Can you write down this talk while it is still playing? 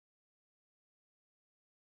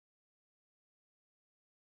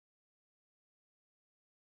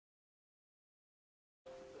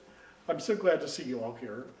I'm so glad to see you all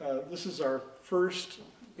here. This is our first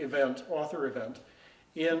event, author event,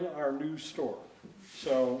 in our new store.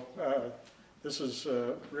 So this is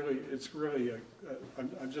I'm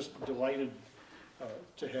just delighted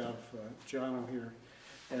to have Giano here,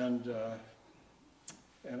 and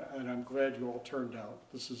I'm glad you all turned out.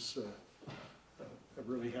 This is a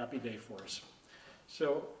really happy day for us.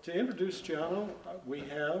 So to introduce Giano, we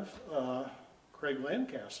have Craig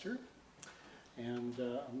Lancaster, and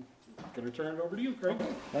I'm going to turn it over to you, Craig.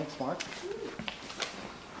 Okay. Thanks, Mark.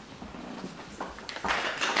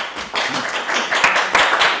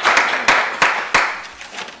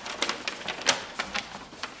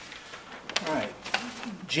 All right.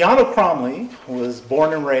 Giano Cromley was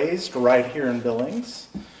born and raised right here in Billings,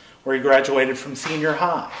 where he graduated from senior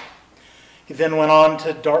high. He then went on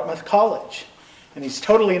to Dartmouth College, and he's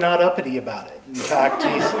totally not uppity about it. In fact,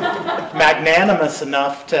 he's magnanimous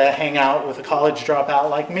enough to hang out with a college dropout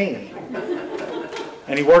like me.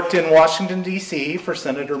 And he worked in Washington, D.C. for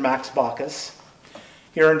Senator Max Baucus.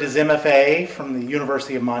 He earned his MFA from the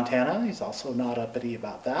University of Montana. He's also not uppity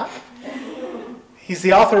about that. He's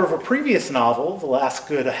the author of a previous novel, The Last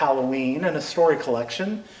Good Halloween, and a story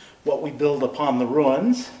collection, What We Build Upon the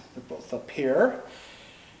Ruins. They're both up here.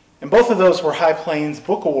 And both of those were High Plains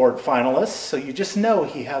Book Award finalists, so you just know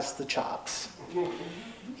he has the chops.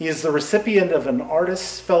 He is the recipient of an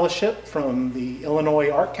Artists Fellowship from the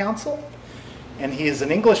Illinois Art Council, and he is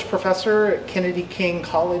an English professor at Kennedy King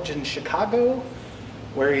College in Chicago,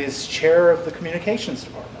 where he is chair of the Communications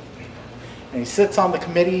Department. And he sits on the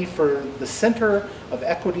committee for the Center of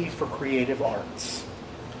Equity for Creative Arts.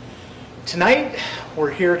 Tonight,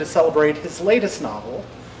 we're here to celebrate his latest novel,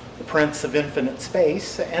 The Prince of Infinite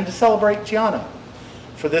Space, and to celebrate Giano,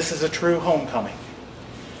 for this is a true homecoming.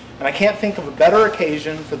 And I can't think of a better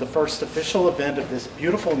occasion for the first official event of this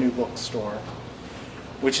beautiful new bookstore,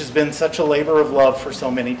 which has been such a labor of love for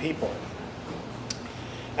so many people.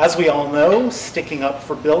 As we all know, sticking up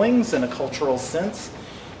for Billings in a cultural sense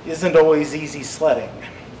isn't always easy sledding.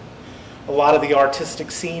 A lot of the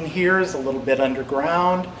artistic scene here is a little bit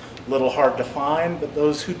underground, a little hard to find, but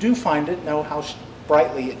those who do find it know how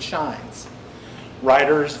brightly it shines.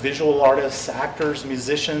 Writers, visual artists, actors,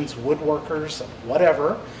 musicians, woodworkers,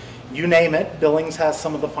 whatever, you name it, Billings has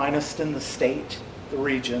some of the finest in the state, the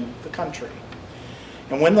region, the country.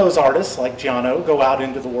 And when those artists, like Giano, go out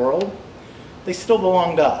into the world, they still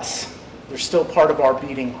belong to us. They're still part of our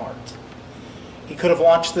beating heart. He could have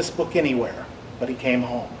launched this book anywhere, but he came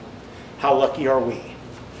home. How lucky are we?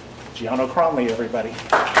 Giano Cromley, everybody.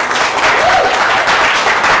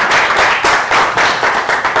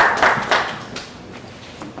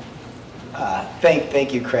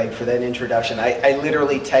 Thank you, Craig, for that introduction. I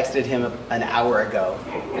literally texted him an hour ago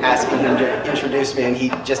asking him to introduce me, and he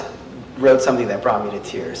just wrote something that brought me to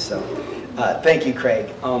tears. So thank you,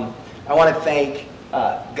 Craig. I want to thank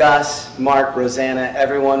Gus, Mark, Rosanna,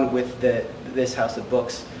 everyone with this House of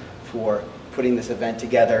Books for putting this event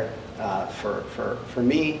together for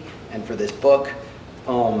me and for this book.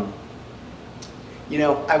 You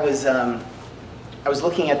know, I was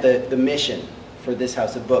looking at the mission for this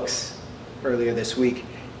House of Books earlier this week,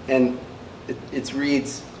 and it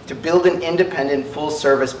reads, to build an independent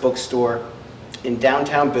full-service bookstore in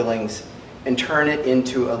downtown Billings and turn it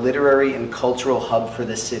into a literary and cultural hub for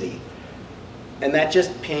the city. And that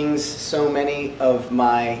just pings so many of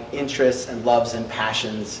my interests and loves and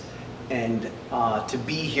passions, and to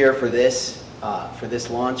be here for this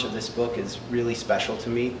launch of this book is really special to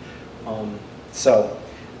me. So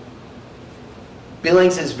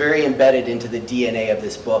Billings is very embedded into the DNA of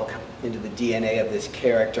this book, into the DNA of this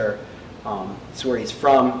character. It's where he's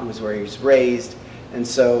from, it was where he was raised, and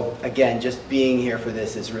so again, just being here for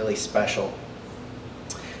this is really special.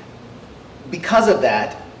 Because of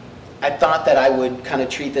that, I thought that I would kind of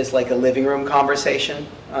treat this like a living room conversation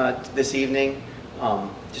this evening.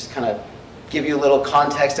 Just kind of give you a little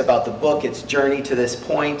context about the book, its journey to this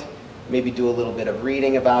point, maybe do a little bit of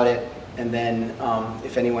reading about it, and then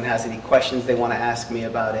if anyone has any questions they want to ask me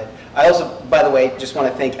about it. I also, by the way, just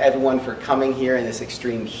want to thank everyone for coming here in this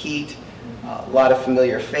extreme heat. A lot of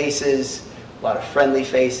familiar faces, a lot of friendly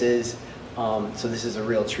faces, so this is a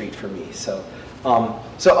real treat for me. So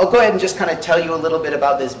I'll go ahead and just kind of tell you a little bit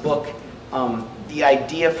about this book. The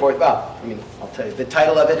idea for it, well, I mean, I'll tell you, the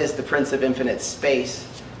title of it is The Prince of Infinite Space.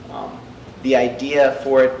 The idea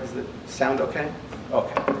for it, does it sound okay?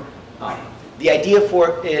 Okay. The idea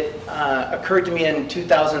for it occurred to me in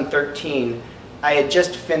 2013. I had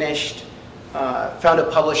just finished, found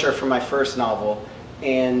a publisher for my first novel,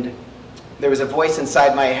 and there was a voice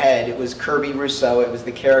inside my head. It was Kirby Rousseau. It was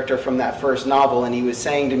the character from that first novel, and he was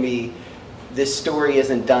saying to me, this story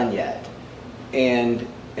isn't done yet. And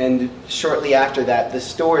shortly after that, the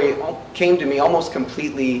story came to me almost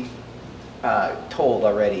completely told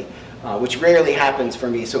already, which rarely happens for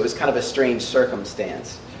me, so it was kind of a strange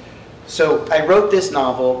circumstance. So I wrote this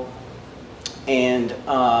novel, and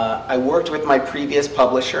I worked with my previous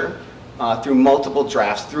publisher through multiple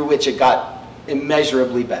drafts, through which it got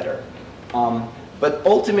immeasurably better. But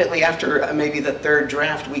ultimately, after maybe the third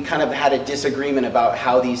draft, we kind of had a disagreement about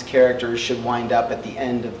how these characters should wind up at the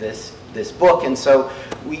end of this book, and so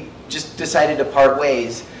we just decided to part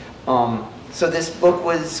ways. So this book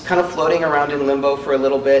was kind of floating around in limbo for a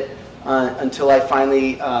little bit until I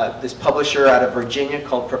finally, this publisher out of Virginia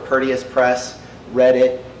called Propertius Press read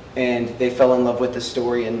it, and they fell in love with the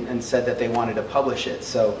story and said that they wanted to publish it.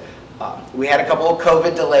 So we had a couple of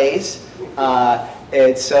COVID delays,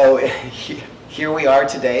 and so here we are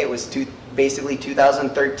today. It was basically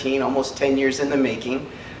 2013, almost 10 years in the making.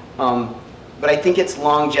 But I think its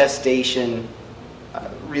long gestation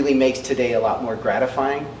really makes today a lot more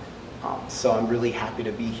gratifying. So I'm really happy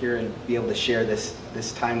to be here and be able to share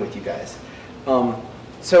this time with you guys.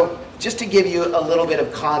 So just to give you a little bit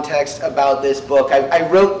of context about this book, I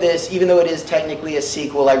wrote this, even though it is technically a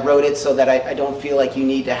sequel, I wrote it so that I don't feel like you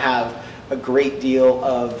need to have a great deal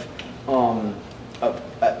of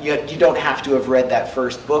you don't have to have read that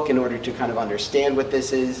first book in order to kind of understand what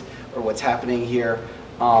this is or what's happening here.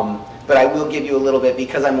 But I will give you a little bit,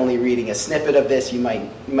 because I'm only reading a snippet of this, you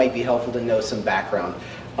might be helpful to know some background.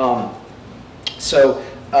 So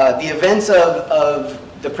the events of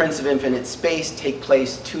The Prince of Infinite Space take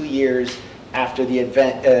place 2 years after the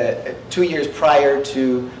event, 2 years prior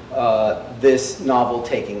to this novel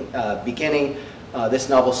beginning. This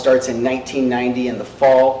novel starts in 1990 in the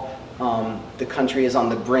fall. The country is on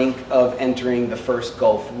the brink of entering the first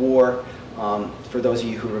Gulf War. For those of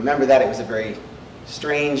you who remember that, it was a very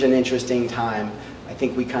strange and interesting time. I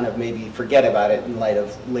think we kind of maybe forget about it in light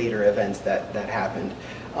of later events that happened.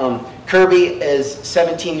 Kirby is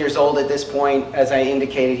 17 years old at this point. As I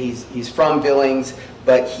indicated, he's from Billings,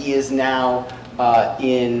 but he is now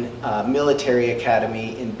in military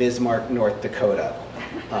academy in Bismarck, North Dakota,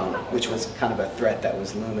 which was kind of a threat that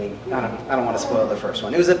was looming. I don't want to spoil the first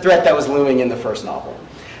one. It was a threat that was looming in the first novel.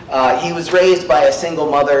 He was raised by a single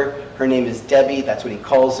mother. Her name is Debbie. That's what he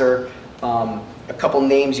calls her. A couple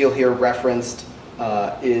names you'll hear referenced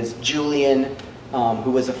is Julian,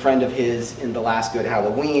 who was a friend of his in The Last Good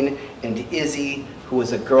Halloween, and Izzy, who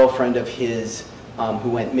was a girlfriend of his who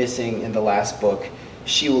went missing in the last book.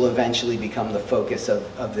 She will eventually become the focus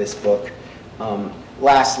of this book.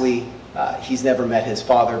 Lastly, he's never met his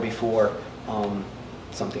father before,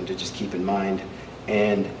 something to just keep in mind.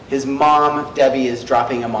 And his mom, Debbie, is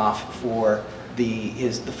dropping him off for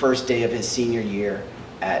the first day of his senior year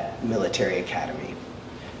at military academy.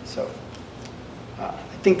 So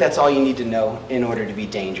I think that's all you need to know in order to be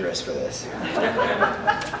dangerous for this.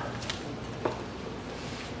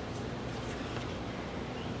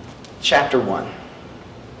 Chapter 1.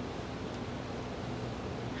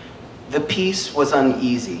 The peace was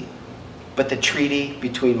uneasy, but the treaty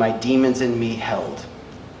between my demons and me held.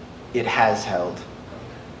 It has held.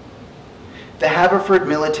 The Haverford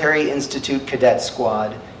Military Institute Cadet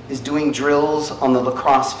Squad is doing drills on the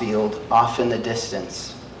lacrosse field off in the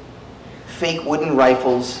distance. Fake wooden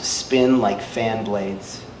rifles spin like fan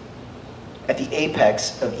blades. At the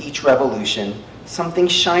apex of each revolution, something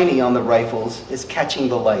shiny on the rifles is catching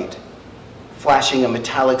the light, flashing a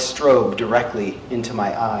metallic strobe directly into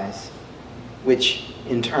my eyes, which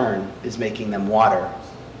in turn is making them water.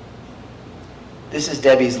 This is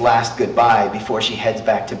Debbie's last goodbye before she heads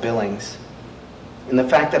back to Billings. And the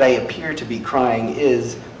fact that I appear to be crying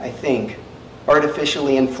is, I think,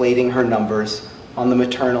 artificially inflating her numbers on the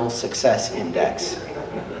maternal success index.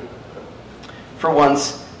 For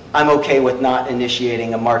once, I'm okay with not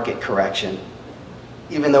initiating a market correction,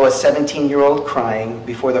 even though a 17-year-old crying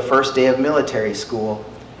before the first day of military school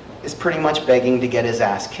is pretty much begging to get his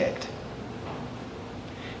ass kicked.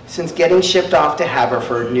 Since getting shipped off to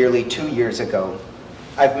Haverford nearly 2 years ago,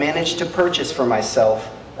 I've managed to purchase for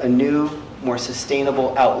myself a new, more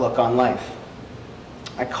sustainable outlook on life.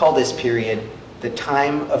 I call this period the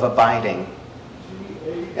time of abiding,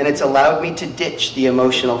 and it's allowed me to ditch the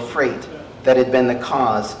emotional freight that had been the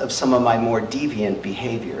cause of some of my more deviant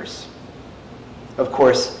behaviors. Of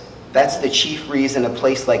course, that's the chief reason a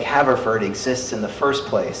place like Haverford exists in the first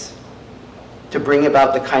place, to bring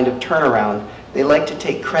about the kind of turnaround they like to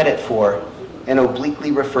take credit for and obliquely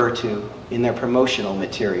refer to in their promotional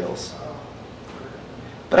materials.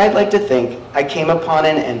 But I'd like to think I came upon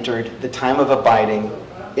and entered the time of abiding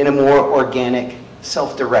in a more organic,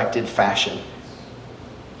 self-directed fashion.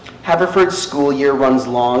 Haverford's school year runs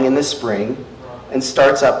long in the spring and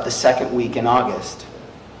starts up the second week in August.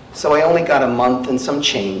 So I only got a month and some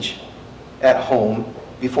change at home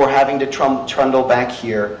before having to trundle back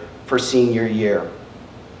here for senior year.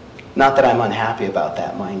 Not that I'm unhappy about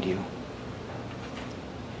that, mind you.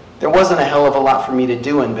 There wasn't a hell of a lot for me to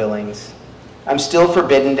do in Billings. I'm still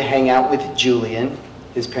forbidden to hang out with Julian,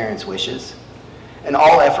 his parents' wishes, and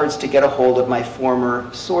all efforts to get a hold of my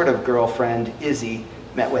former sort of girlfriend, Izzy,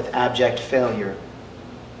 met with abject failure,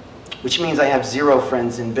 which means I have 0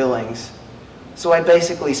 friends in Billings, so I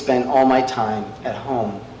basically spent all my time at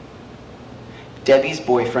home. Debbie's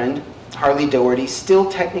boyfriend, Harley Doherty,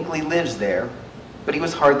 still technically lives there, but he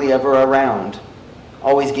was hardly ever around,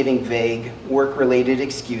 always giving vague, work-related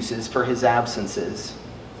excuses for his absences.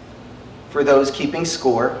 For those keeping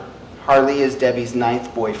score, Harley is Debbie's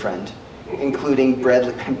 9th boyfriend, including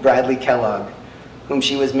Bradley Kellogg, whom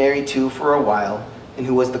she was married to for a while and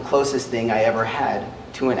who was the closest thing I ever had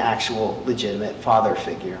to an actual legitimate father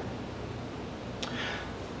figure.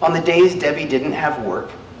 On the days Debbie didn't have work,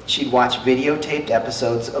 she'd watch videotaped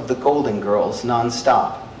episodes of The Golden Girls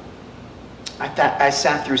nonstop. I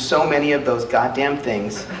sat through so many of those goddamn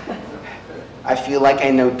things, I feel like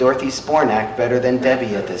I know Dorothy Spornak better than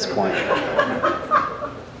Debbie at this point.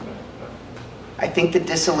 I think the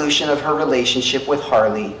dissolution of her relationship with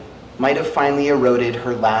Harley might have finally eroded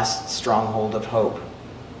her last stronghold of hope.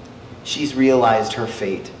 She's realized her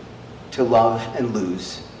fate, to love and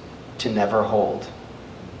lose, to never hold.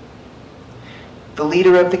 The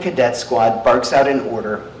leader of the cadet squad barks out an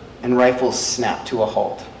order, and rifles snap to a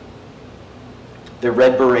halt. Their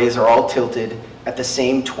red berets are all tilted at the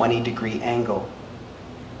same 20-degree angle.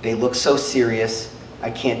 They look so serious, I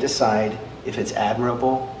can't decide if it's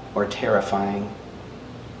admirable or terrifying.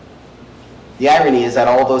 The irony is that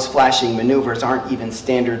all those flashing maneuvers aren't even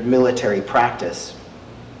standard military practice.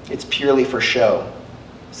 It's purely for show,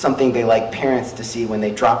 something they like parents to see when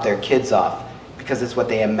they drop their kids off, because it's what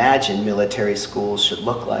they imagine military schools should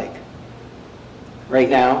look like. Right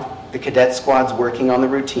now, the cadet squad's working on the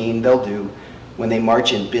routine they'll do when they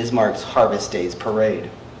march in Bismarck's Harvest Days parade.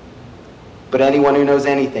 But anyone who knows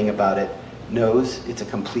anything about it knows it's a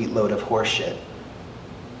complete load of horseshit.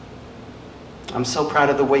 I'm so proud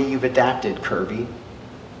of the way you've adapted, Kirby.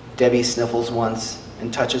 Debbie sniffles once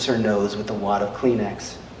and touches her nose with a wad of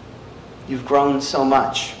Kleenex. You've grown so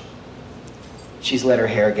much. She's let her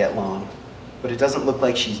hair get long, but it doesn't look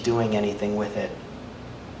like she's doing anything with it.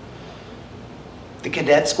 The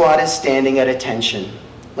cadet squad is standing at attention,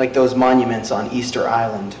 like those monuments on Easter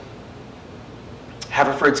Island.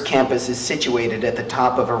 Haverford's campus is situated at the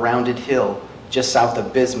top of a rounded hill just south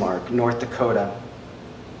of Bismarck, North Dakota.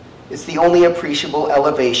 It's the only appreciable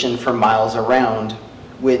elevation for miles around,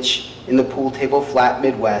 which, in the pool table flat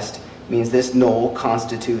Midwest, means this knoll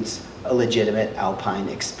constitutes a legitimate alpine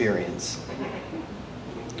experience.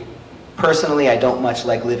 Personally, I don't much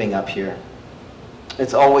like living up here.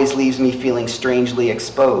 It always leaves me feeling strangely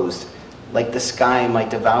exposed, like the sky might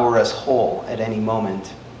devour us whole at any moment,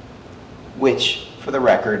 which, for the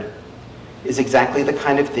record, is exactly the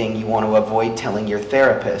kind of thing you want to avoid telling your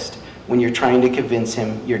therapist when you're trying to convince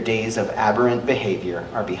him your days of aberrant behavior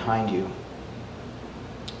are behind you.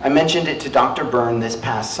 I mentioned it to Dr. Byrne this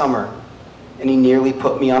past summer, and he nearly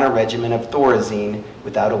put me on a regimen of Thorazine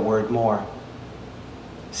without a word more.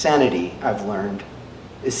 Sanity, I've learned,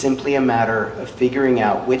 is simply a matter of figuring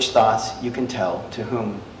out which thoughts you can tell to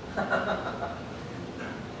whom.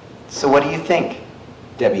 So what do you think?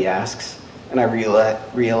 Debbie asks, and I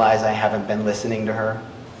realize I haven't been listening to her.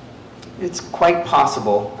 It's quite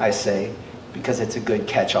possible, I say, because it's a good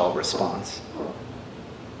catch-all response.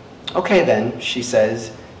 Okay then, she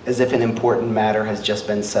says, as if an important matter has just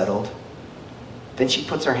been settled. Then she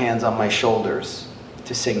puts her hands on my shoulders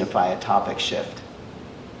to signify a topic shift.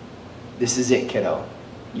 This is it, kiddo,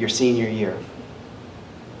 your senior year.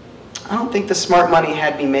 I don't think the smart money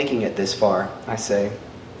had me making it this far, I say.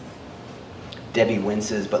 Debbie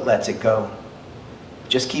winces but lets it go.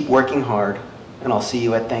 Just keep working hard, and I'll see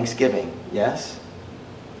you at Thanksgiving, yes?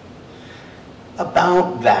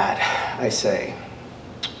 About that, I say.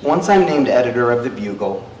 Once I'm named editor of the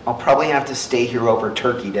Bugle, I'll probably have to stay here over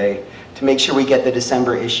Turkey Day to make sure we get the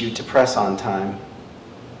December issue to press on time.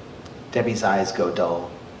 Debbie's eyes go dull.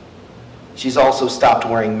 She's also stopped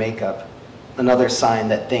wearing makeup, another sign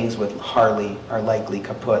that things with Harley are likely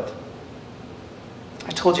kaput.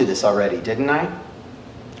 I told you this already, didn't I?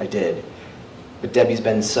 I did. But Debbie's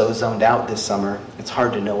been so zoned out this summer, it's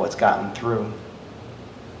hard to know what's gotten through.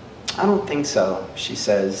 I don't think so, she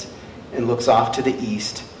says, and looks off to the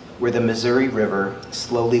east, where the Missouri River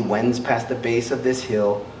slowly wends past the base of this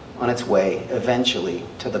hill on its way, eventually,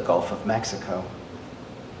 to the Gulf of Mexico.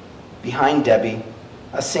 Behind Debbie,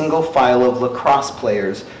 a single file of lacrosse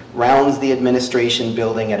players rounds the administration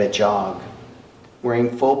building at a jog,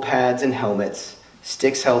 wearing full pads and helmets,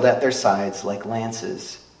 sticks held at their sides like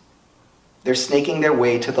lances. They're snaking their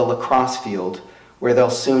way to the lacrosse field, where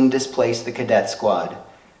they'll soon displace the cadet squad,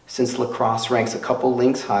 since lacrosse ranks a couple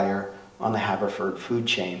links higher on the Haverford food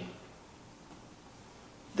chain.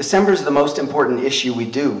 December's the most important issue we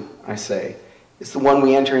do, I say. It's the one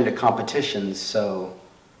we enter into competitions, so...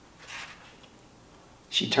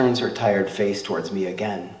 She turns her tired face towards me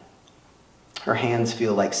again. Her hands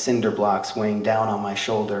feel like cinder blocks weighing down on my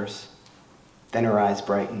shoulders. Then her eyes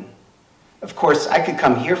brighten. Of course, I could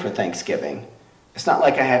come here for Thanksgiving. It's not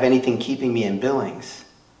like I have anything keeping me in Billings.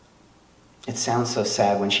 It sounds so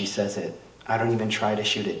sad when she says it. I don't even try to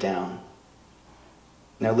shoot it down.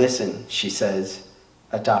 Now listen, she says,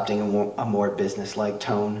 adopting a more business-like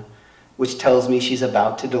tone, which tells me she's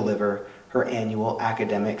about to deliver her annual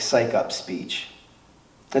academic psych-up speech.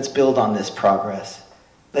 Let's build on this progress.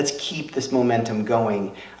 Let's keep this momentum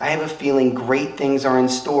going. I have a feeling great things are in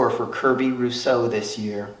store for Kirby Rousseau this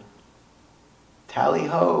year.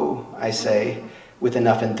 Tally-ho, I say, with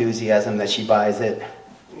enough enthusiasm that she buys it.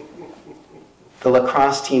 The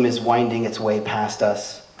lacrosse team is winding its way past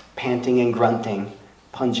us, panting and grunting,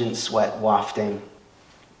 pungent sweat wafting.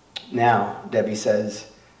 Now, Debbie says,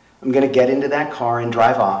 I'm going to get into that car and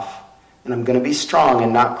drive off, and I'm going to be strong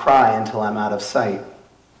and not cry until I'm out of sight.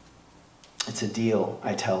 It's a deal,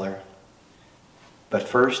 I tell her. But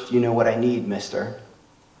first, you know what I need, mister.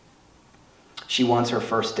 She wants her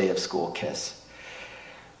first day of school kiss.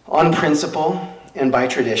 On principle and by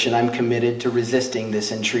tradition, I'm committed to resisting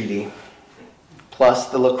this entreaty. Plus,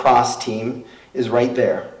 the lacrosse team is right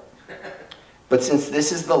there. But since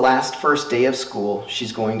this is the last first day of school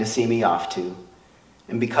she's going to see me off to,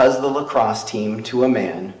 and because the lacrosse team, to a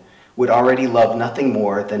man, would already love nothing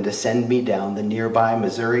more than to send me down the nearby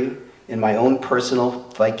Missouri in my own personal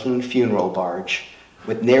Viking funeral barge,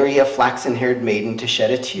 with nary a flaxen-haired maiden to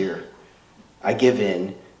shed a tear, I give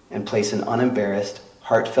in and place an unembarrassed,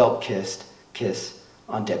 heartfelt kiss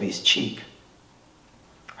on Debbie's cheek.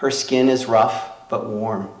 Her skin is rough but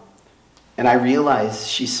warm, and I realize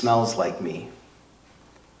she smells like me.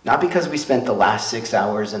 Not because we spent the last 6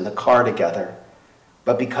 hours in the car together,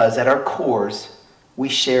 but because at our cores, we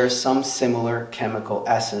share some similar chemical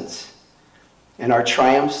essence, and our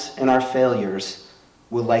triumphs and our failures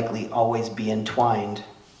will likely always be entwined.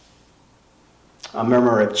 A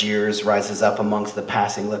murmur of jeers rises up amongst the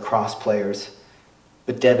passing lacrosse players,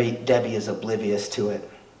 but Debbie is oblivious to it.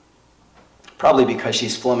 Probably because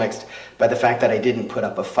she's flummoxed by the fact that I didn't put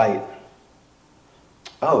up a fight.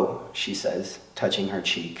 Oh, she says, touching her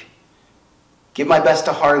cheek. Give my best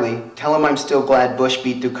to Harley. Tell him I'm still glad Bush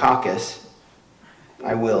beat Dukakis.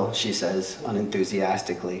 I will, she says,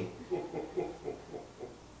 unenthusiastically.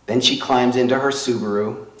 Then she climbs into her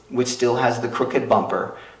Subaru, which still has the crooked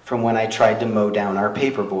bumper from when I tried to mow down our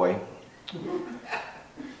paperboy.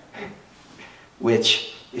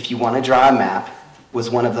 Which, if you want to draw a map, was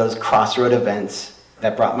one of those crossroad events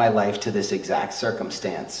that brought my life to this exact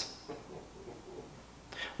circumstance.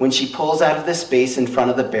 When she pulls out of the space in front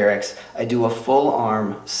of the barracks, I do a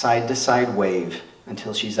full-arm, side-to-side wave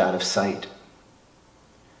until she's out of sight.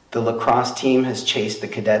 The lacrosse team has chased the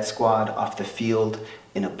cadet squad off the field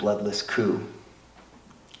in a bloodless coup.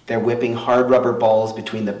 They're whipping hard rubber balls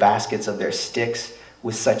between the baskets of their sticks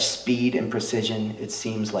with such speed and precision it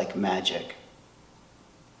seems like magic.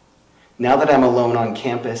 Now that I'm alone on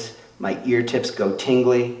campus, my ear tips go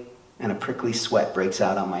tingly and a prickly sweat breaks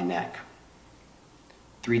out on my neck.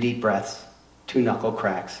 3 deep breaths, 2 knuckle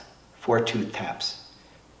cracks, 4 tooth taps.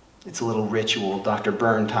 It's a little ritual Dr.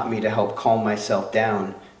 Byrne taught me to help calm myself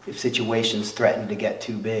down if situations threaten to get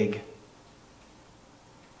too big.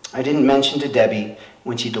 I didn't mention to Debbie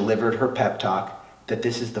when she delivered her pep talk that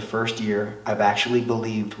this is the first year I've actually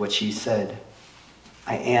believed what she said.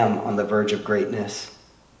 I am on the verge of greatness.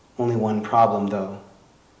 Only one problem, though.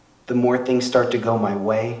 The more things start to go my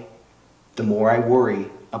way, the more I worry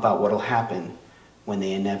about what'll happen when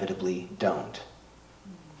they inevitably don't.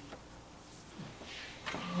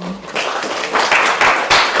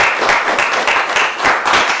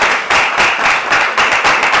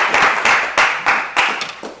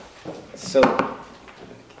 So,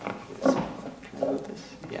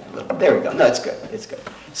 yeah, there we go. No, it's good. It's good.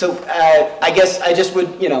 So I guess I just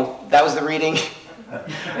would, that was the reading.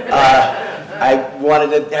 I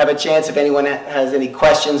wanted to have a chance if anyone has any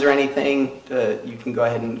questions or anything, you can go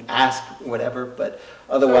ahead and ask whatever, but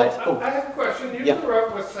otherwise... So, I have a question. You Yeah. grew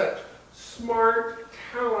up with such smart,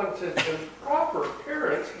 talented, and proper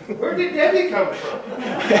parents. Where did Debbie come from?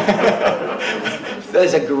 That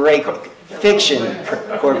is a great fiction,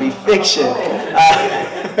 Corby, fiction.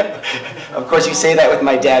 Of course, you say that with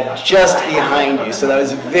my dad just behind you, so that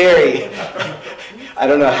was very, I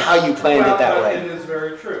don't know how you planned it that way. It is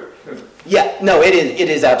very true. Yeah, no, it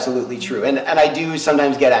is absolutely true. And I do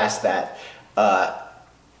sometimes get asked that. I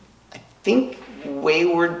think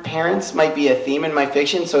wayward parents might be a theme in my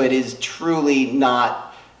fiction, so it is truly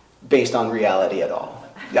not based on reality at all.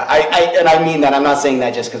 And I mean that. I'm not saying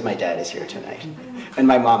that just because my dad is here tonight and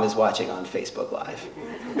my mom is watching on Facebook Live.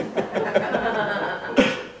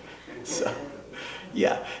 So,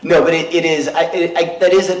 yeah. No, but it is,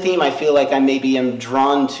 that is a theme I feel like I maybe am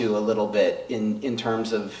drawn to a little bit in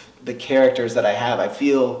terms of the characters that I have. I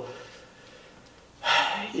feel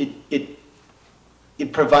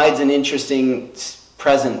it provides an interesting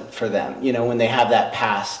present for them, you know, when they have that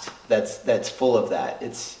past that's full of that.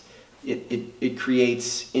 It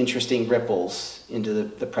creates interesting ripples into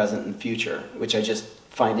the present and future, which I just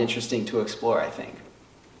find interesting to explore, I think.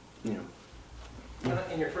 You know.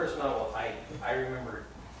 In your first novel, I remember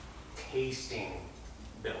tasting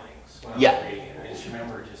Billings when I was Yeah. reading it. I just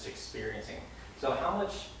remember just experiencing. So how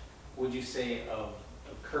much would you say of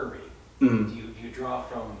Kirby Mm-hmm. do you draw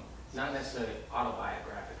from, not necessarily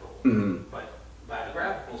autobiographical, but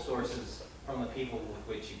biographical sources from the people with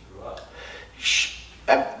which you grew up?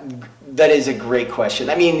 That is a great question.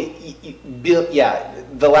 I mean, yeah,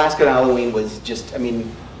 The Last Good Halloween was just, I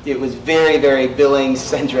mean, it was very, very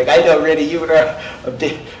Billings-centric. I know, Riddy, you were a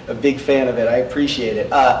big fan of it. I appreciate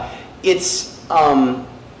it. It's, all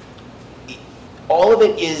of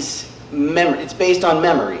it is memory. It's based on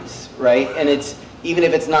memories, right? And it's, even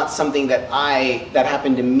if it's not something that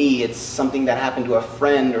happened to me, it's something that happened to a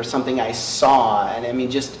friend or something I saw. And I mean,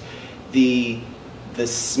 just the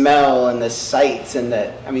smell and the sights and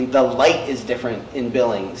the light is different in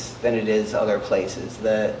Billings than it is other places.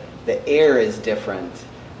 The air is different.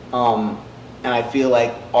 And I feel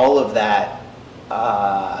like all of that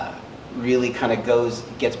really kind of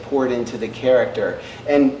gets poured into the character.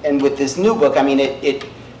 And with this new book, I mean, it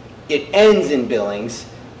ends in Billings.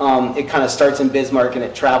 It kind of starts in Bismarck and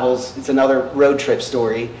it travels. It's another road trip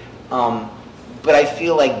story. But I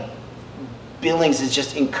feel like Billings is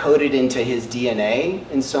just encoded into his DNA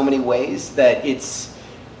in so many ways that it's,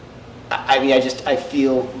 I mean, I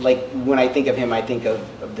feel like when I think of him, I think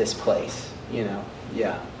of this place, you know?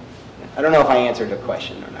 Yeah. I don't know if I answered the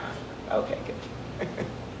question or not. Okay, good.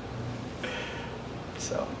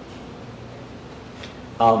 So,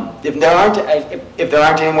 if there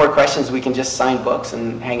aren't any more questions, we can just sign books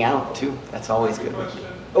and hang out too. That's always good. Question.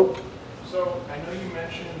 Oh. So I know you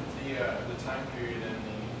mentioned the time period and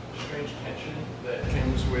the strange tension that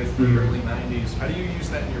comes with the early '90s. How do you use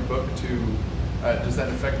that in your book to? Does that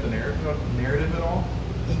affect the narrative at all?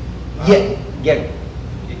 Yeah.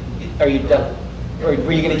 Are you done? Or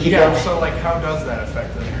were you going to keep going? So like, how does that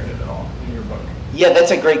affect the narrative at all in your book? Yeah,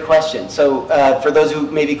 that's a great question. So for those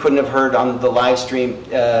who maybe couldn't have heard on the live stream,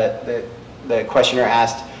 the questioner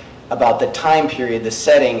asked about the time period, the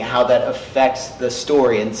setting, how that affects the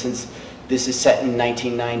story. And since this is set in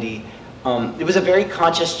 1990, it was a very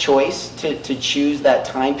conscious choice to choose that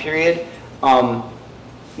time period.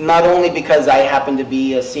 Not only because I happened to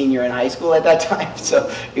be a senior in high school at that time, so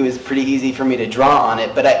it was pretty easy for me to draw on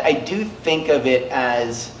it, but I do think of it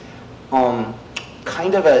as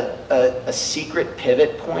kind of a secret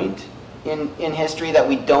pivot point in history that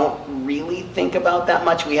we don't really think about that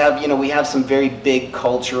much. We have some very big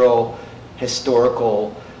cultural,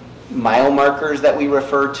 historical mile markers that we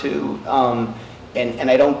refer to, and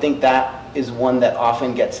I don't think that is one that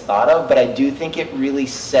often gets thought of, but I do think it really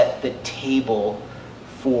set the table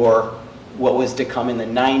for what was to come in the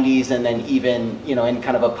 90s and then even, in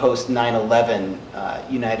kind of a post 9/11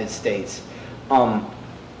 United States. And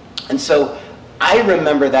so I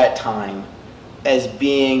remember that time as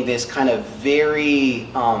being this kind of very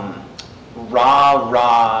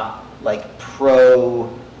rah, like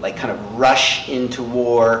like kind of rush into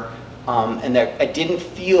war. And I didn't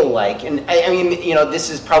feel like, and I mean,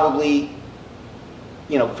 this is probably,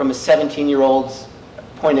 from a 17-year-old's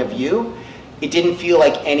point of view, it didn't feel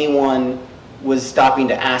like anyone was stopping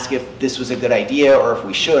to ask if this was a good idea or if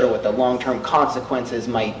we should or what the long-term consequences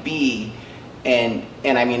might be. And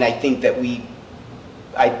I mean, I think that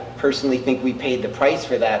I personally think we paid the price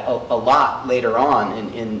for that a lot later on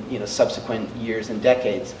in subsequent years and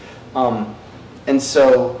decades. And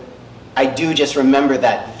so I do just remember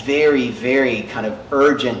that very, very kind of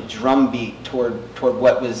urgent drumbeat toward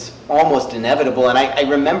what was almost inevitable. And I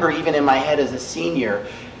remember even in my head as a senior,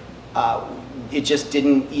 it just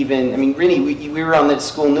didn't even, I mean, really, we were on the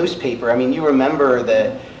school newspaper. I mean, you remember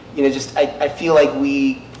that, you know, just, I feel like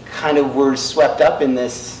we kind of were swept up in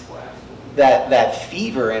this, that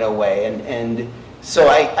fever in a way. And so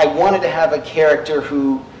I wanted to have a character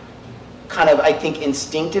who kind of, I think,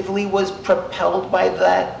 instinctively was propelled by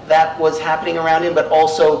that was happening around him, but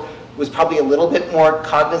also was probably a little bit more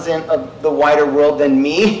cognizant of the wider world than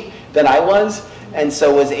I was. And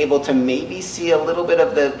so was able to maybe see a little bit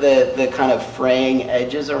of the kind of fraying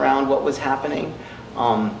edges around what was happening.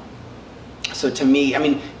 So to me, I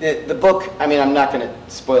mean, the book, I mean, I'm not going to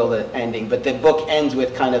spoil the ending, but the book ends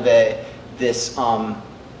with kind of this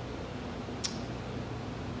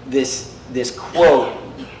quote,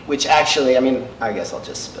 which actually, I mean, I guess I'll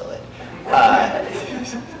just spill it.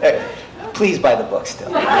 Please buy the book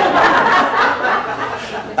still.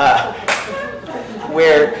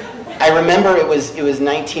 Where I remember it was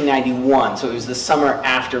 1991, so it was the summer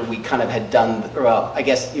after we kind of had done, well, I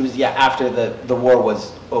guess it was, yeah, after the war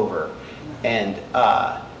was over. And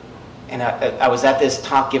I was at this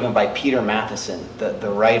talk given by Peter Matheson,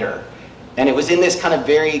 the writer. And it was in this kind of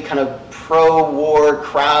very kind of pro-war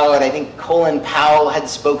crowd. I think Colin Powell had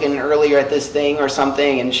spoken earlier at this thing or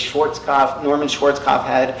something, and Norman Schwarzkopf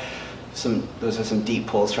had those are some deep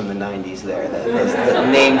pulls from the 90s there, the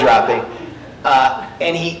name dropping.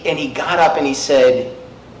 And he got up and he said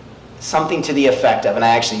something to the effect of, and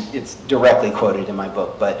it's directly quoted in my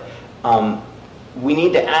book, but we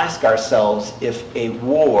need to ask ourselves if a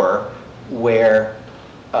war where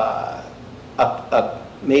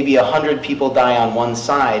maybe 100 people die on one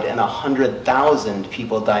side and 100,000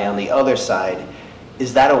 people die on the other side,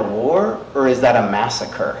 is that a war or is that a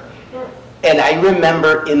massacre? And I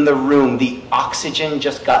remember in the room, the oxygen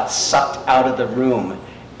just got sucked out of the room.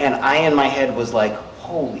 And I, in my head, was like,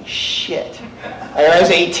 holy shit. I was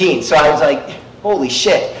 18, so I was like, holy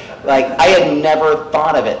shit. Like, I had never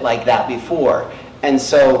thought of it like that before. And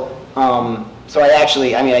so, so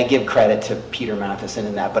I give credit to Peter Matheson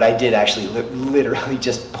in that, but I did actually literally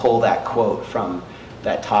just pull that quote from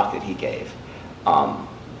that talk that he gave. Yeah,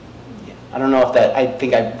 I don't know if I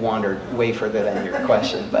think I wandered way further than your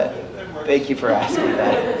question, but thank you for asking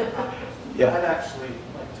that. Yeah. I'd actually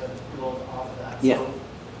like to build off of that. Yeah. So,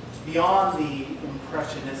 beyond the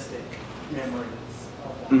impressionistic memories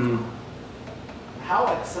of that, Mm-hmm. how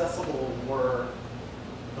accessible were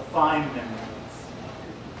the fine memories?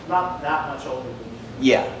 Not that much older than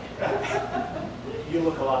you. Yeah. You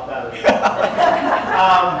look a lot better.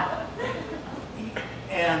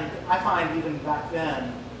 And I find even back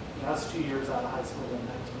then, I was 2 years out of high school in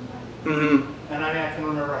 1990. Mm-hmm. And I mean, I can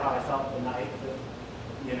remember how I felt the night that,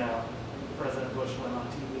 President Bush went on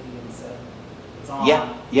TV and said, it's on.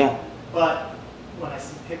 Yeah, yeah. But when I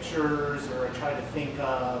see pictures or I try to think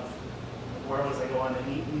of where was I going and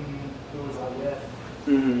eating, who was I with,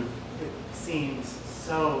 Mm-hmm. it seems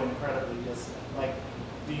so incredibly distant. Like,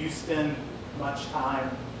 do you spend much time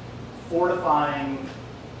fortifying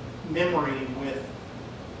memory with,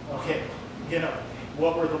 okay,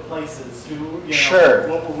 what were the places, who, Sure.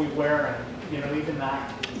 what were we wearing, even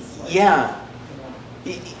that is like, Yeah.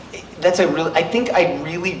 I think I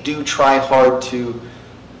really do try hard to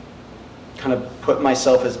kind of put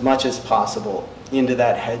myself as much as possible into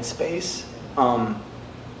that headspace.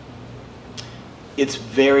 It's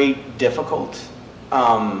very difficult.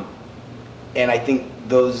 And I think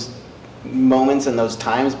those moments and those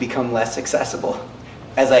times become less accessible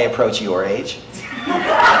as I approach your age.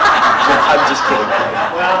 I'm just kidding.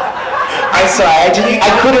 Well, I'm sorry,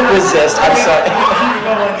 I couldn't resist. I'm sorry.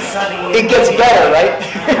 It gets better, right?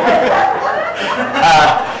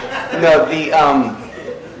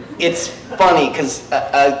 It's funny because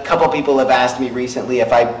a couple people have asked me recently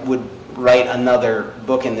if I would write another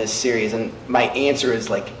book in this series, and my answer is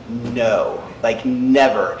like no, like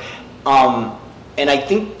never. And I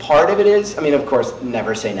think part of it is, I mean, of course,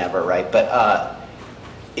 never say never, right? But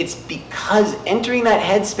it's because entering that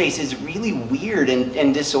headspace is really weird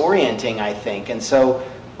and disorienting, I think. And so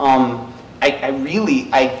I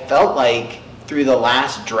felt like through the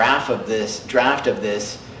last draft of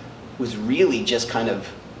this was really just kind of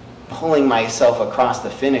pulling myself across the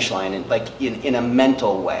finish line and like in a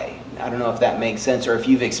mental way. I don't know if that makes sense or if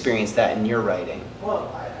you've experienced that in your writing. Well,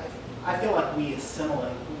 I feel like we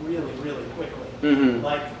assimilate really, really quickly. Mm-hmm.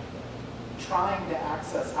 Like trying to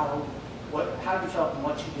access how you felt and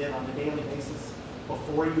what you did on a daily basis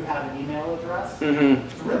before you had an email address. Mm-hmm.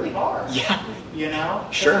 It's really hard. Yeah.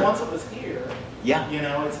 'Cause Sure. once it was here, Yeah.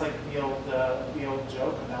 it's like the old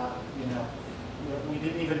joke about we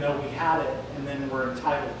didn't even know we had it, and then we're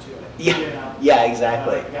entitled to it. Yeah. Yeah,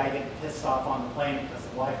 exactly. The guy getting pissed off on the plane because the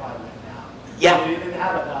Wi-Fi went down. Yeah. You didn't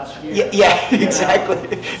have it last year. Yeah, exactly.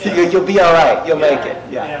 You'll be all right. You'll make it.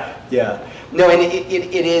 Yeah. No, and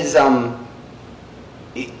it is. I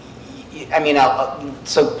mean,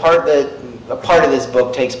 so a part of this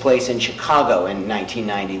book takes place in Chicago in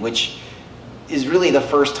 1990, which is really the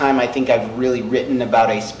first time I think I've really written about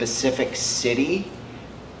a specific city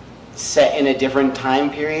set in a different time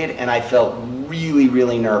period, and I felt really,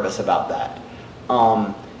 really nervous about that.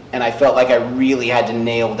 And I felt like I really had to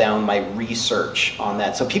nail down my research on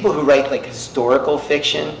that. So people who write like historical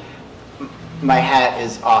fiction, my hat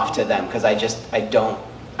is off to them, because I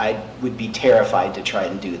would be terrified to try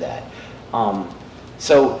and do that.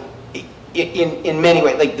 So in many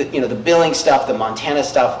ways, like the billing stuff, the Montana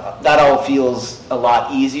stuff, that all feels a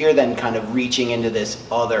lot easier than kind of reaching into this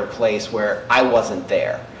other place where I wasn't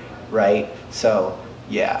there, right? So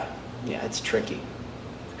yeah, it's tricky,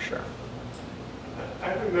 for sure.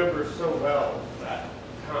 I remember so well that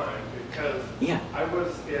time because I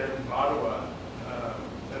was in Ottawa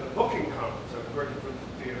at a booking conference. I was working for the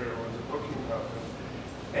theater. It was a booking conference.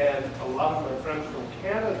 And a lot of my friends from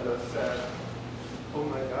Canada said, oh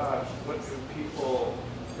my gosh, what do people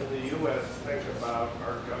in the U.S. think about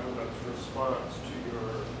our government's response to your,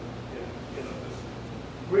 this.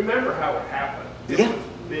 Remember how it happened. It was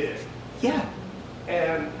big. Yeah.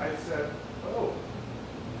 And I said, oh,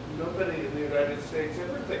 nobody in the United States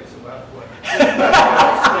ever thinks about what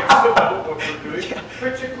we're doing,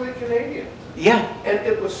 particularly Canadians. Yeah. And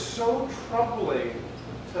it was so troubling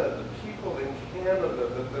to the people in Canada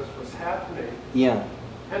that this was happening. Yeah.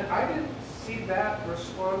 And I didn't see that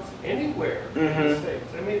response anywhere in the States.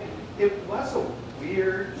 I mean, it was a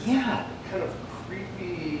weird, kind of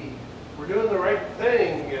creepy, we're doing the right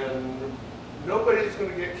thing, and nobody's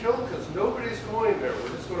going to get killed because nobody's going there. We're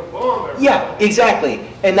just going to bomb everything. Yeah, exactly.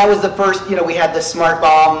 And that was the first, we had the smart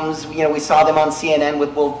bombs, we saw them on CNN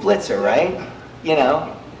with Wolf Blitzer, right?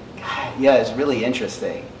 God, yeah, it's really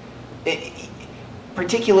interesting.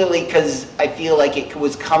 Particularly because I feel like it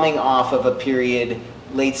was coming off of a period,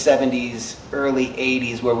 late 70s, early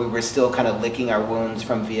 80s, where we were still kind of licking our wounds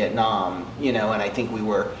from Vietnam, and I think we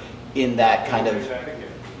were in that kind of...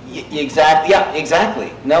 Exactly. Yeah,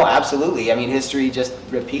 exactly. No, absolutely. I mean, history just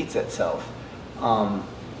repeats itself.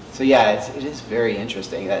 So yeah, it is very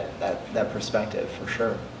interesting, that perspective, for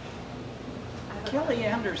sure. Kelly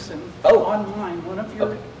Anderson, Oh. online, one of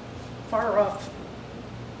your far-off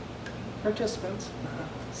participants,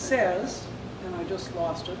 says, and I just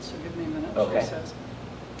lost it, so give me a minute. Okay. She says,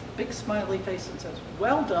 big smiley face, and says,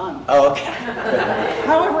 well done. Oh, okay.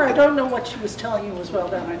 However, I don't know what she was telling you was well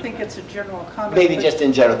done. I think it's a general comment. Maybe just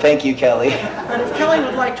in general. Thank you, Kelly. But if Kelly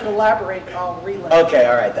would like to elaborate, I'll relay. Okay,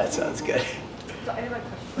 all right, that sounds good. So I have a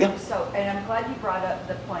question. Yeah. So, and I'm glad you brought up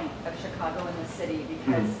the point of Chicago and the city,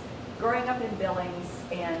 because growing up in Billings,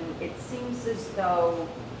 and it seems as though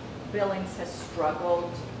Billings has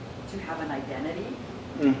struggled to have an identity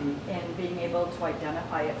and being able to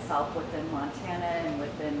identify itself within Montana and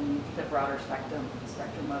within the broader spectrum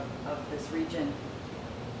of this region.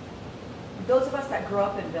 Those of us that grew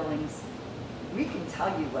up in Billings, we can tell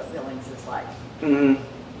you what Billings is like.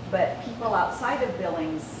 But people outside of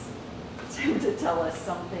Billings tend to tell us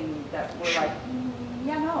something that we're like,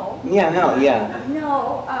 no.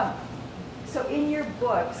 No. So in your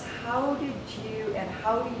books, how do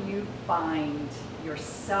you find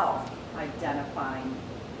yourself identifying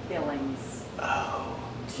Billings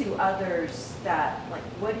to others? That, like,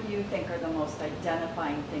 what do you think are the most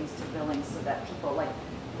identifying things to Billings, so that people like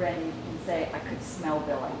Ren can say, I could smell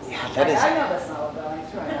Billings. Yeah, that is. I know the smell of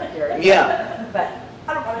Billings growing up here. Yeah. But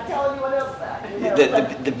I don't want to tell anyone else that.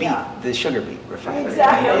 The beet, the sugar beet refinery.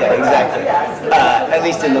 Exactly. Yeah, exactly. Yes. At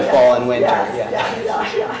least in the fall and winter.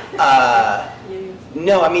 Yeah.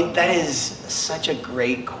 No, I mean, that is such a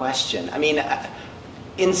great question. I mean,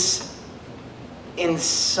 in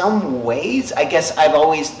some ways, I guess I've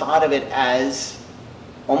always thought of it as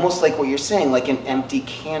almost like what you're saying, like an empty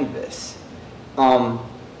canvas. And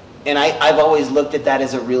I've always looked at that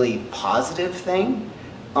as a really positive thing,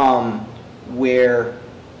 where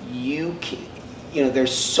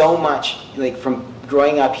there's so much, like from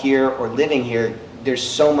growing up here or living here, there's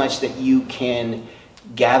so much that you can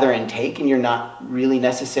gather and take, and you're not really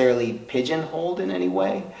necessarily pigeonholed in any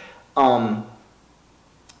way.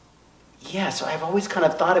 So I've always kind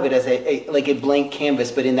of thought of it as like a blank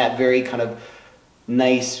canvas, but in that very kind of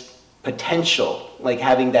nice potential, like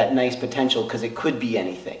having that nice potential, because it could be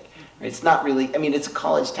anything. It's not really, I mean, it's a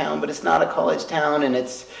college town, but it's not a college town, and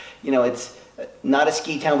it's not a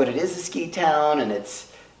ski town, but it is a ski town, and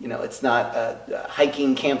it's not a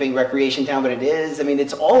hiking, camping, recreation town, but it is. I mean,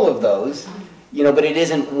 it's all of those, but it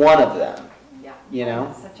isn't one of them. Yeah.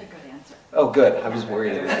 That's such a good answer. Oh, good. I was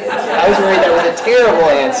worried. I was worried that was a terrible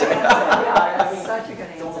answer. Yeah, that's such a good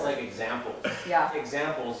It's almost answer. like examples. Yeah.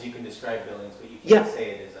 Examples, you can describe Billings, but you Yeah. can't say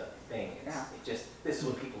it as a thing. Yeah. It just, this is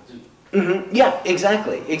what people do. Yeah,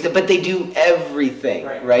 exactly. But they do everything,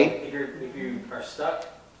 right? If you are stuck,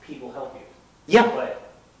 people help you. Yeah. But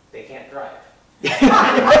they can't drive.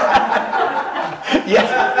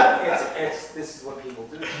 Yeah. This is what people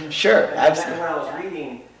do. Sure, And absolutely. when I was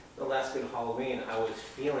reading The Last Good Halloween, I was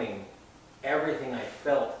feeling everything I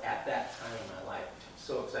felt at that time in my life. I'm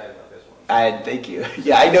so excited about this one. Thank you.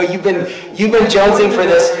 Yeah, I know you've been jonesing for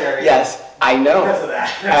this. Yes, I know. Because of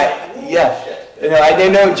that. Yeah. No, I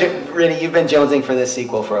know, Rinny, you've been jonesing for this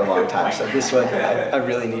sequel for a long time, so this one I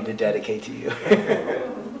really need to dedicate to you. I'd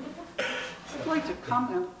like to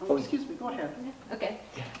comment. Oh, excuse me, go ahead. Okay.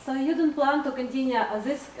 So you don't plan to continue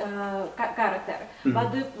this character,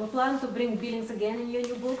 but do you plan to bring Billings again in your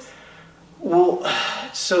new books? Well,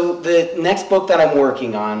 so the next book that I'm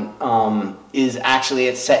working on is actually,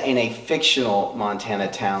 it's set in a fictional Montana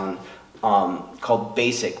town called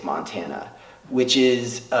Basic, Montana, which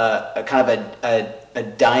is a kind of a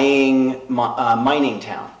dying mining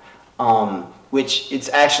town. Which it's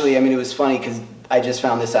actually, I mean, it was funny because I just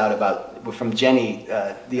found this out from Jenny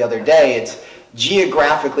the other day. It's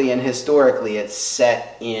geographically and historically, it's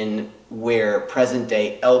set in where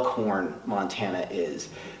present-day Elkhorn, Montana is,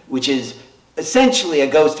 which is essentially a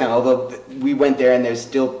ghost town, although we went there and there's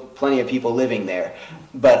still plenty of people living there.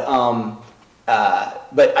 But I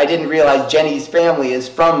didn't realize Jenny's family is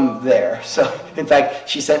from there. So, in fact,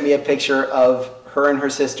 she sent me a picture of her and her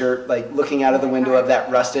sister, like, looking out of the window of that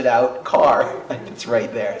rusted-out car. Like, it's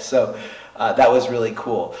right there. So, that was really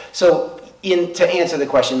cool. So, to answer the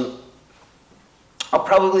question, I'll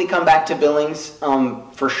probably come back to Billings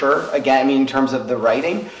for sure. Again, I mean, in terms of the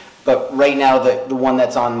writing. But right now, the one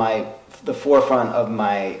that's on the forefront of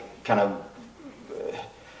my kind of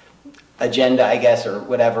agenda, I guess, or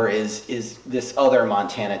whatever, is this other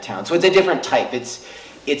Montana town. So it's a different type.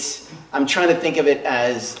 I'm trying to think of it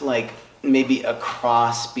as like maybe a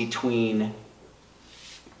cross between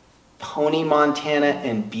Pony, Montana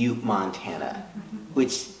and Butte, Montana,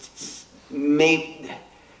 which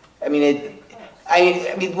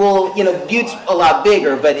well, you know, Butte's a lot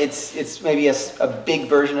bigger, but it's maybe a big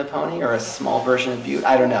version of Pony or a small version of Butte.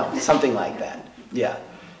 I don't know, something like that. Yeah.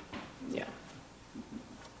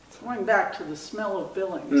 Going back to the smell of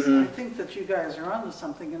Billings, I think that you guys are onto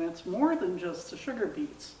something, and it's more than just the sugar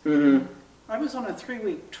beets. I was on a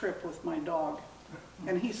 3-week trip with my dog,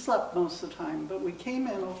 and he slept most of the time, but we came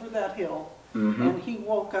in over that hill, and he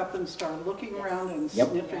woke up and started looking around and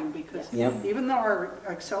sniffing, because even though our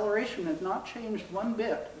acceleration had not changed one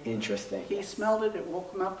bit, Interesting. he smelled it, it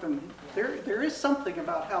woke him up, and there is something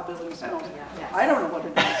about how Billings smells. I don't know what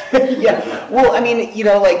it is. Yeah, well, I mean, you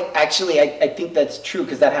know, like, actually, I think that's true,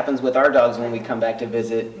 because that happens with our dogs when we come back to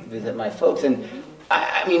visit my folks, and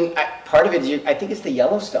I mean, part of it is, I think it's the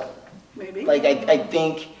Yellowstone. Maybe. Like, I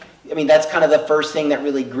think, I mean, that's kind of the first thing that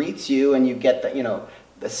really greets you, and you get the, you know,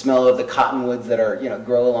 the smell of the cottonwoods that are, you know,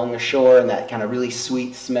 grow along the shore, and that kind of really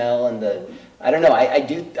sweet smell, and I don't know, I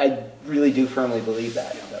really do firmly believe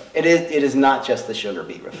that. So it is not just the sugar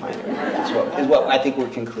beet refinery, is what I think we're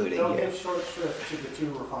concluding Don't here. give short shrift to the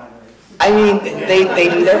 2 refineries. I mean, they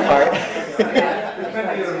do their part.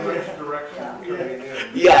 Depending on which direction you're coming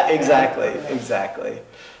in. Yeah, exactly.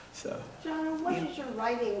 So. John, what is your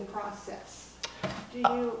writing process? Do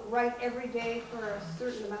you write every day for a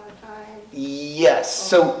certain amount of time? Yes,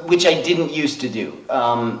 so, which I didn't used to do.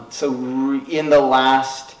 In the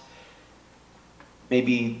last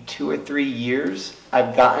maybe 2 or 3 years,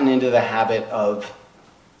 I've gotten into the habit of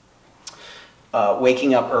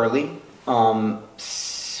waking up early,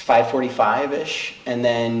 5:45-ish, and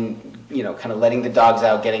then, you know, kind of letting the dogs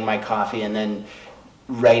out, getting my coffee, and then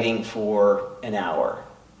writing for an hour,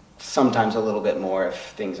 sometimes a little bit more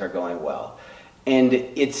if things are going well. And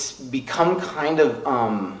it's become kind of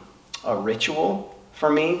a ritual for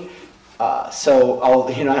me. So I'll,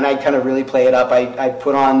 you know, and I kind of really play it up. I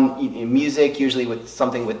put on music, usually with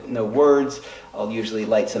something with no words. I'll usually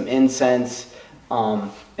light some incense,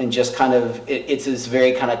 and just kind of, it's this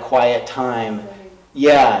very kind of quiet time.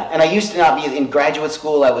 Yeah, and I used to not be, in graduate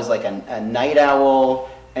school, I was like a night owl,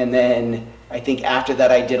 and then I think after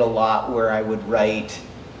that I did a lot where I would write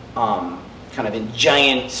kind of in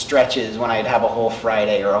giant stretches when I'd have a whole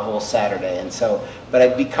Friday or a whole Saturday, and so, but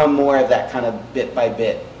I've become more of that kind of bit by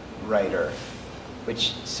bit writer,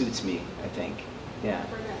 which suits me, I think. Yeah.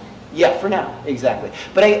 For now. Yeah, for now, exactly.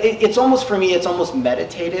 But it's almost, for me, it's almost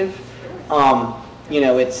meditative. You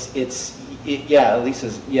know, yeah,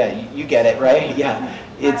 Lisa's, yeah, you get it, right? Yeah,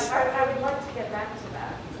 it's. I would like to get back to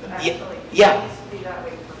that, actually. Yeah. It used to be that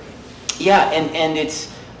way for me. Yeah, and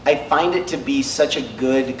I find it to be such a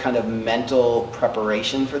good kind of mental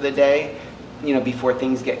preparation for the day, before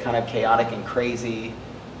things get kind of chaotic and crazy.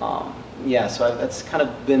 Yeah, so that's kind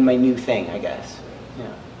of been my new thing, I guess.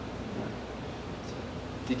 Yeah.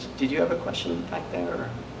 Did you have a question back there? Or?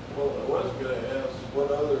 Well, I was going to ask,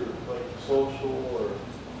 what other social or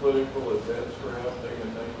political events were happening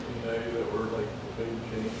in 1980 that were like the big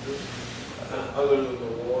changes, other than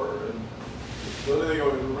the war? And the only thing I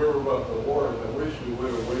remember about the war is I wish we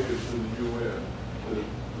would have waited for the UN to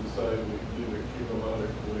decide we either keep them out or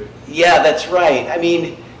quit. Yeah, that's right.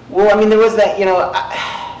 There was that,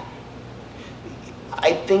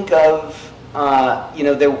 I think of,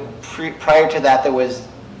 prior to that there was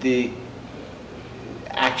the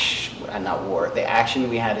action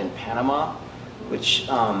we had in Panama, which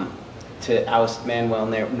to oust Manuel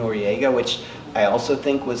Noriega, which I also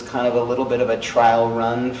think was kind of a little bit of a trial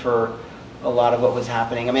run for a lot of what was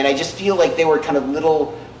happening. I just feel like they were kind of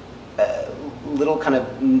little kind of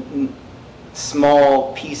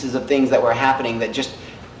small pieces of things that were happening that just,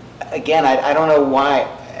 again, I don't know why,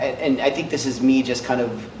 and I think this is me just kind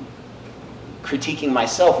of critiquing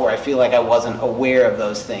myself where I feel like I wasn't aware of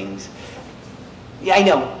those things. Yeah, I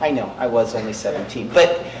know, I was only 17,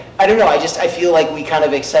 but I don't know, I feel like we kind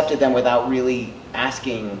of accepted them without really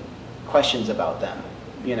asking questions about them,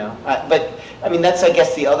 but that's, I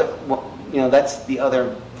guess, the other, that's the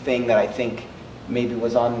other thing that I think maybe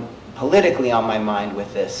was politically on my mind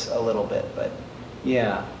with this a little bit, but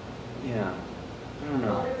yeah, I don't know.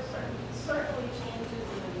 Well, there were certainly changes in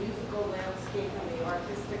the musical landscape and the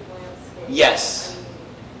artistic landscape. Yes.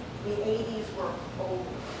 The 80s were over.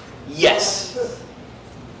 Yes.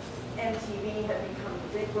 MTV had become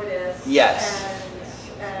ubiquitous. Yes.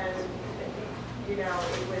 And it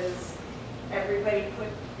was, everybody put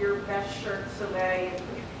your best shirts away and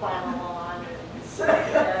put your flannel on.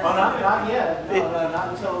 Well, not yet. No, not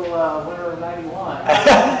until winter of '91.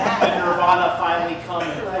 When Nirvana finally come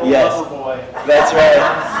and pulled Yes. Loverboy. That's right.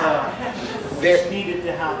 It needed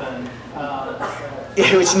to happen.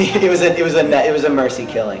 It was a mercy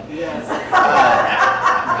killing. Yes.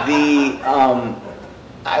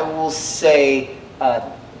 I will say,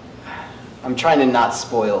 I'm trying to not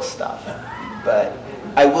spoil stuff, but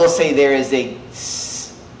I will say there is a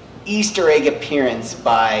Easter egg appearance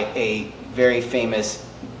by a very famous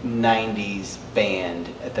 90s band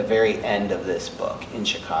at the very end of this book in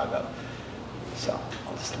Chicago. So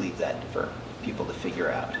I'll just leave that for people to figure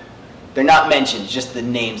out. They're not mentioned, just the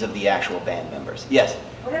names of the actual band members. Yes?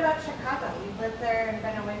 What about Chicago? You've lived there and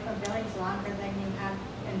been away from Billings longer than you have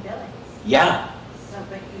in Billings. Yeah. So,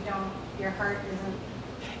 but you don't, your heart isn't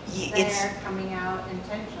there coming out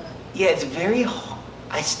intentionally. Yeah, it's very,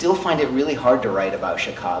 I still find it really hard to write about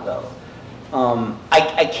Chicago.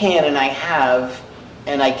 I can and I have,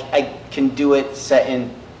 and I can do it set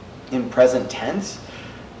in present tense,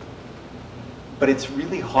 but it's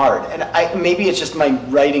really hard. And maybe it's just my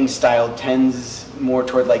writing style tends more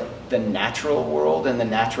toward like the natural world and the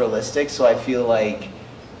naturalistic, so I feel like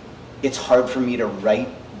it's hard for me to write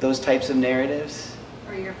those types of narratives.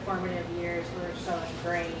 Or your formative years were so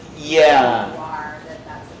ingrained Yeah. in who you are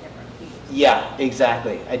that's a different piece. Yeah,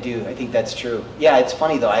 exactly. I do. I think that's true. Yeah, it's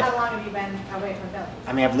funny though. How long have you been away from Billings?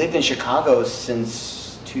 I've lived in Chicago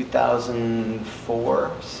since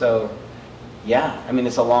 2004, so yeah,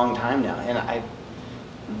 it's a long time now, and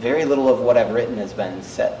very little of what I've written has been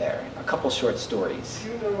set there. A couple short stories.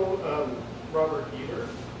 Do you know Robert Eater?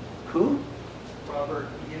 Who? Robert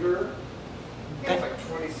Eater. He has like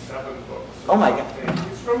 27 books. Oh my God.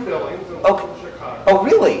 He's from Billings and Okay. from Chicago. Oh,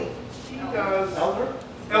 really? He does. Elder?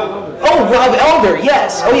 Oh, Rob Elder.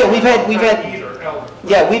 Yes. Oh, yeah. We've had. Eater, Elder.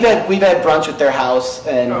 Yeah, we've had brunch at their house,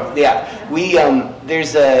 and yeah,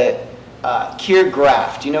 there's a Keir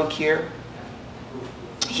Graff. Do you know Keir?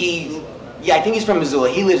 I think he's from Missoula.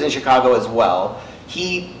 He lives in Chicago as well.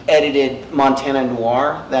 He edited Montana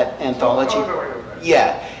Noir, that anthology. Oh, no, I know that.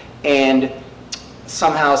 Yeah, and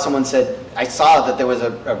somehow someone said, I saw that there was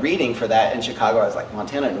a reading for that in Chicago. I was like,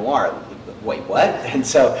 Montana Noir? Wait, what? And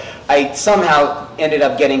so I somehow ended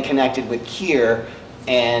up getting connected with Keir,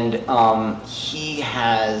 and he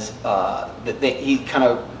has, he kind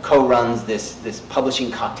of co-runs this publishing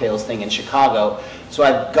cocktails thing in Chicago. So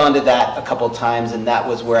I've gone to that a couple times, and that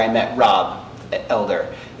was where I met Rob Elder,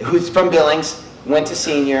 who's from Billings, went to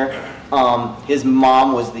senior. His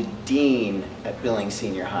mom was the dean at Billings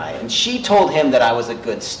Senior High, and she told him that I was a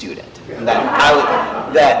good student, and that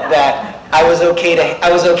I was okay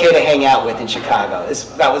to hang out with in Chicago.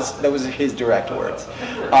 That was his direct words.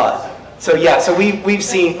 So yeah, so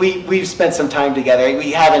we've spent some time together.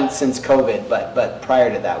 We haven't since COVID, but prior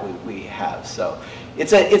to that we have. So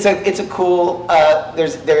it's a cool.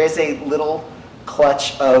 There is a little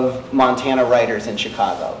clutch of Montana writers in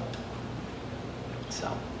Chicago.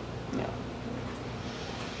 So, yeah.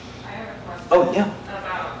 I have a question. Oh, yeah.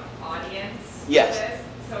 About audience. Yes. For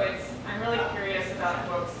this. So I'm really curious about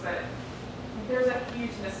books that, there's a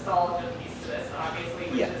huge nostalgia piece to this, obviously,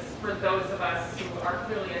 which is for those of us who are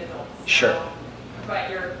clearly adults. Sure. Now, but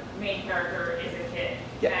your main character is a kid.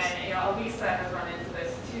 Yes. And Elisa has run into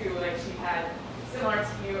this too. Like she had, similar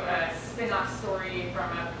to you, a spin-off story from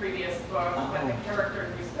a previous book, but the character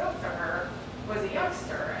who spoke to her was a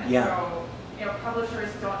youngster. And so,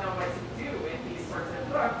 publishers don't know what to do with these sorts of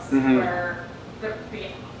books where the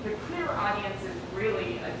clear audience is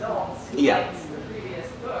really adults who liked the previous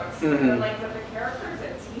books. But the character's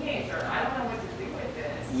a teenager. I don't know what to do with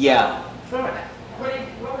this. Yeah.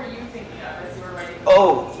 What were you thinking of as you were writing?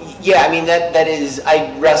 Oh, yeah, I mean, that is,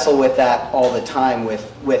 I wrestle with that all the time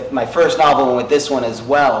with my first novel and with this one as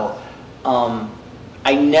well.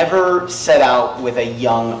 I never set out with a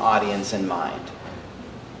young audience in mind.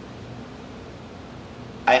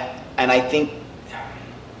 I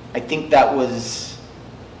think that was,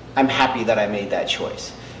 I'm happy that I made that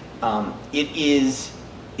choice.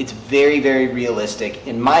 It's very, very realistic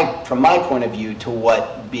from my point of view to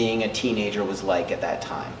what being a teenager was like at that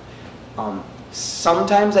time.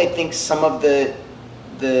 Sometimes I think some of the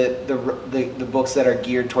books that are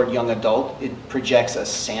geared toward young adult, it projects a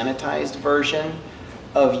sanitized version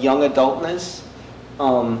of young adultness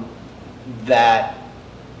that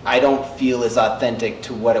I don't feel is authentic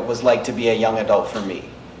to what it was like to be a young adult for me.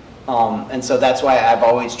 And so that's why I've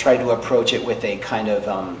always tried to approach it with a kind of,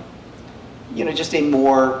 just a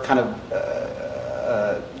more kind of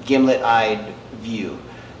gimlet-eyed view.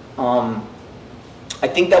 I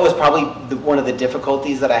think that was probably one of the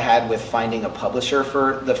difficulties that I had with finding a publisher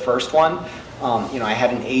for the first one. I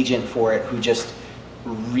had an agent for it who just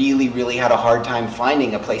really, really had a hard time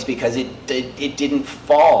finding a place because it didn't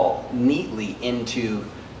fall neatly into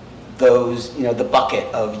those, the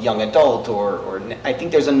bucket of young adult or I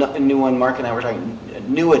think there's a new one, Mark and I were talking,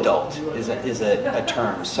 new adult is a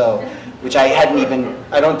term, so, which I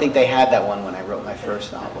don't think they had that one when I wrote my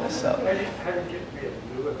first novel, so. How did you get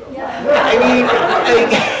new adult? Can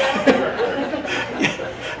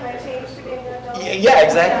I change to being an adult? Yeah,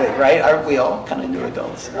 exactly, right? Aren't we all kind of new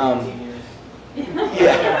adults?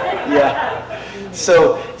 Yeah.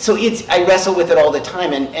 So I wrestle with it all the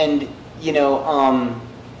time, and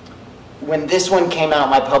when this one came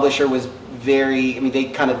out, my publisher was very, they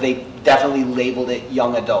definitely labeled it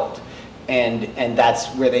young adult, and that's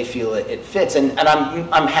where they feel it fits, and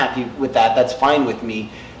I'm happy with that. That's fine with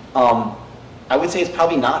me. I would say it's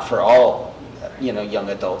probably not for all, young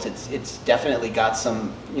adults. It's definitely got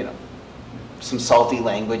some, some salty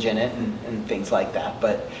language in it and things like that.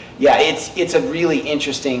 But yeah, it's a really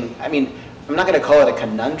interesting, I'm not going to call it a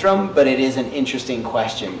conundrum, but it is an interesting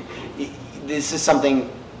question. This is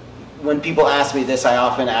something, when people ask me this, I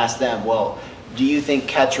often ask them, well, do you think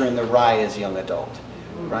Catcher in the Rye is young adult,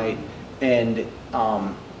 right? And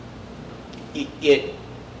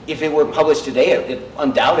if it were published today, it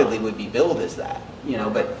undoubtedly would be billed as that,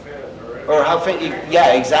 but, or how,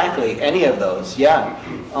 yeah, exactly, any of those, yeah.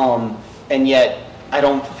 And yet, I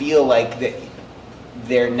don't feel like that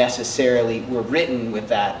they're were written with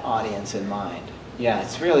that audience in mind. Yeah,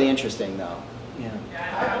 it's really interesting though. Yeah.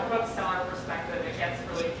 Yeah, from a bookseller perspective, it gets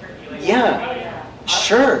really tricky. Like, yeah,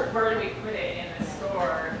 sure. Where do we put it in the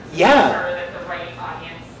store to yeah. ensure that the right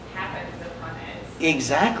audience happens upon it?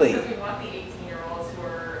 Exactly. Because we want the 18-year-olds who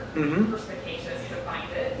are perspicacious to find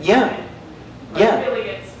it. Yeah. But really,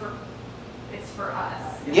 it's for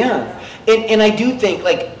us. Yeah, and I do think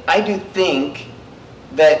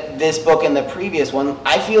that this book and the previous one,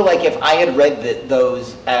 I feel like if I had read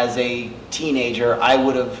those as a teenager, I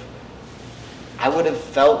would have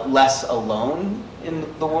felt less alone in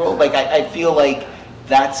the world. Like I feel like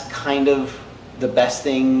that's kind of the best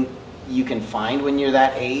thing you can find when you're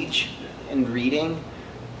that age in reading.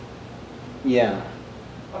 Yeah.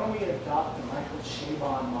 Why don't we adopt the Michael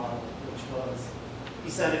Chabon model, which was, he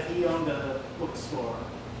said if he owned a bookstore,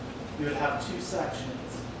 he would have two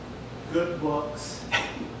sections, good books,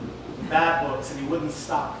 bad books, and he wouldn't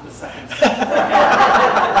stock the second section.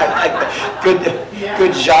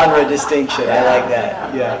 Good genre distinction. I like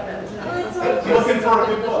that. Yeah. Looking for a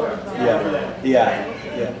good book. Yeah.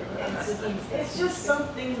 It's just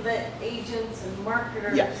something that agents and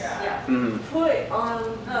marketers Mm-hmm. put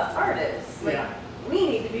on the artists. Like, we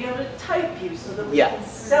need to be able to type you so that we Yeah. can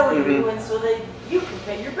sell you and so that you can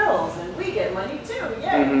pay your bills and we get money too.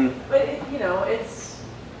 Yay! But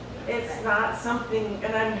it's not something,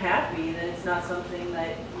 and I'm happy that it's not something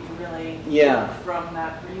that you really Yeah. work from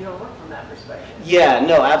that, you don't work from that perspective. Yeah,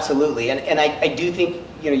 no, absolutely. And I do think,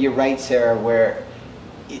 you're right, Sarah, where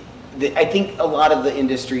I think a lot of the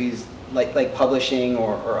industries, like publishing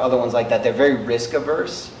or other ones like that, they're very risk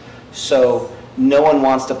averse. So no one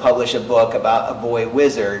wants to publish a book about a boy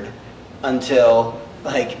wizard until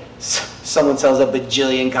like someone sells a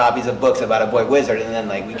bajillion copies of books about a boy wizard, and then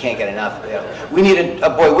like we can't get enough. We need a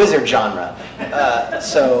boy wizard genre.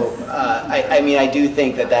 I mean, I do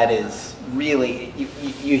think that is really,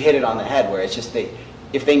 you hit it on the head, where it's just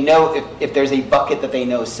if they know, if there's a bucket that they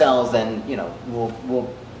know sells, then we'll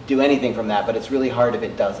do anything from that. But it's really hard if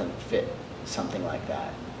it doesn't fit something like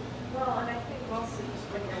that. Well, and I think also just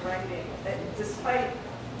when you're writing, that despite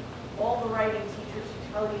all the writing teachers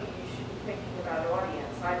who tell you you should be thinking about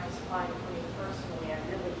audience, I just find for me personally, I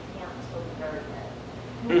really can't till the very end.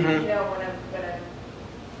 Mm-hmm. When I'm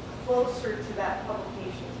closer to that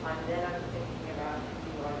publication time, then I'm thinking about who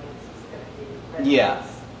the audience is going to be. But Yeah.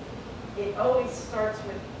 It always starts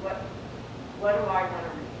with what do I want to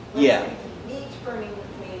read? Yeah. Me turning the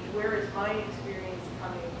page, where is my experience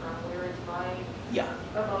coming from? Where is my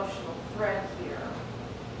emotional thread here?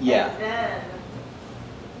 Yeah. And then,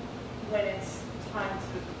 when it's time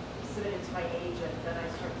to submit it to my agent, then I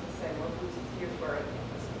start to say, well, here's where I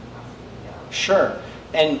think this could possibly go. Sure.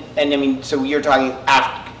 And I mean, so you're talking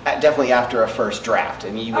definitely after a first draft. I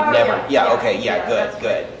mean, you would never.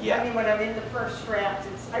 Good. Yeah. I mean, when I'm in the first draft,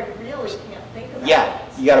 I really can't think about it. Yeah,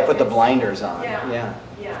 you got to put the blinders on. Yeah,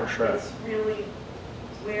 for sure. It's really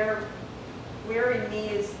where in me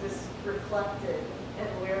is this reflected, and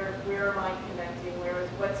where am I connecting?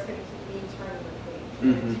 What's going to keep me turning the page?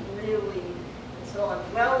 And it's really until I'm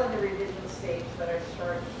well in the revision stage that I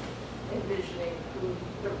start envisioning who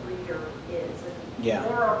the reader is. And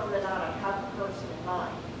more often than not, I have a person in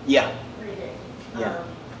mind. Yeah. Reading. Yeah.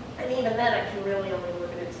 And even then, I can really only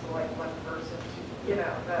limit it to like one person. A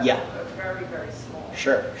very, very small.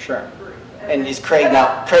 Sure. Group. And is Craig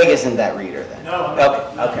now? Craig isn't that reader then? No. I'm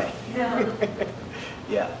not. Okay. No.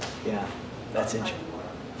 Yeah. That's interesting.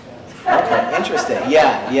 Okay. Interesting.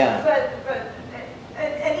 Yeah. But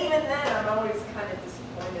and even then, I'm always kind of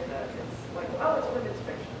disappointed that it's like, oh, it's women's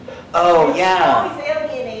fiction. Oh yeah. It always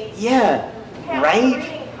alienates. Yeah. half Right. the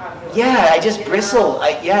reading population, Yeah. I just bristle.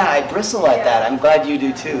 I bristle at that. I'm glad you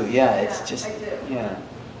do too. Yeah. It's just. I do. Yeah.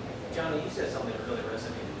 Johnny, you said something that really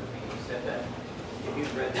resonated with me. You said that if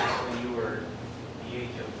you'd read this when you were the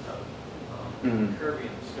age of Kirby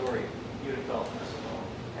and the story, you'd have felt this alone.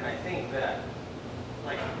 And I think that,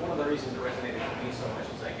 like, one of the reasons it resonated with me so much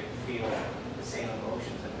is I could feel the same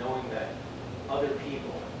emotions, and knowing that other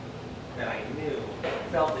people that I knew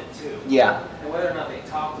felt it too. Yeah. And whether or not they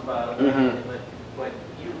talked about it, but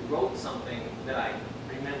you wrote something that I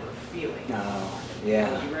remember feeling. Oh.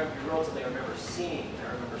 Yeah. You wrote something I remember seeing,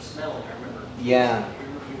 I remember smelling, I remember Yeah. you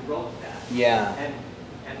wrote that. Yeah. And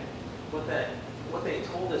what they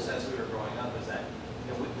told us as we were growing up is that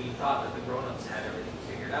we thought that the grown-ups had everything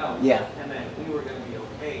figured out. Yeah. And that we were going to be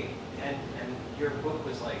okay. And your book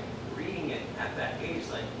was like, reading it at that age,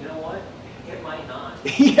 like, you know what? It might not.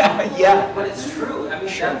 Yeah. But it's true. I mean,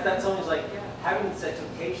 Sure. that's always like having this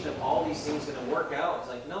expectation of all these things going to work out. It's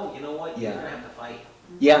like, no, you know what? Yeah. You're going to have to fight.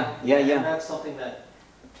 Yeah. And that's something that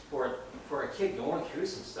for a kid going through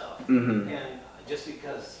some stuff, and just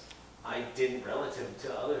because I didn't relative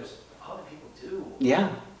to others, other people do. Yeah.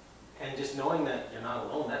 And just knowing that you're not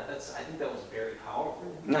alone, I think that was very powerful.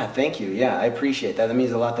 No, thank you. Yeah, I appreciate that. That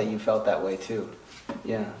means a lot that you felt that way too.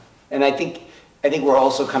 Yeah. And I think we're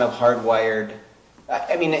also kind of hardwired.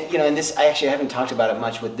 I mean, and this, I haven't talked about it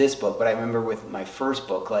much with this book, but I remember with my first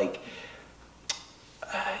book, like,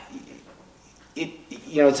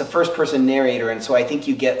 it's a first-person narrator, and so I think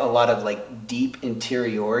you get a lot of like deep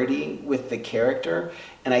interiority with the character,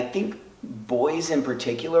 and I think boys in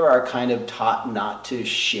particular are kind of taught not to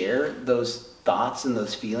share those thoughts and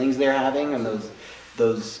those feelings they're having and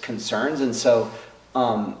those concerns, and so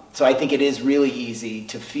I think it is really easy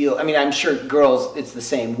to feel. I mean, I'm sure girls, it's the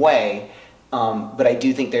same way, but I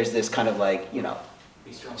do think there's this kind of like,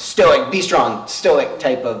 be strong, stoic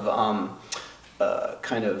type of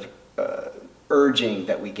kind of urging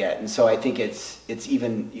that we get, and so I think it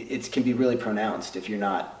can be really pronounced if you're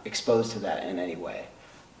not exposed to that in any way.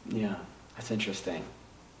 Yeah, that's interesting.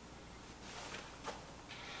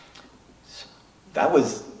 So, that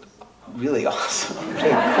was really awesome. Really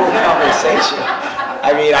cool conversation.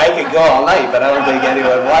 I mean, I could go all night, but I don't think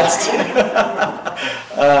anyone wants to.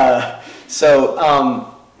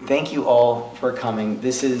 Thank you all for coming.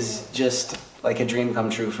 This is just like a dream come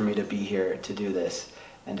true for me to be here to do this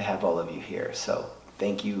and to have all of you here. So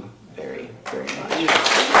thank you very, very much.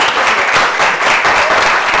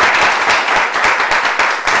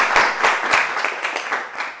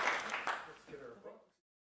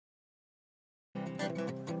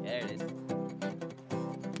 There it is.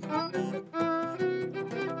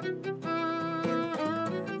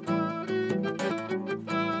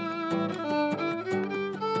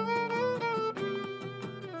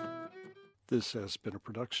 This has been a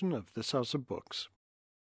production of This House of Books.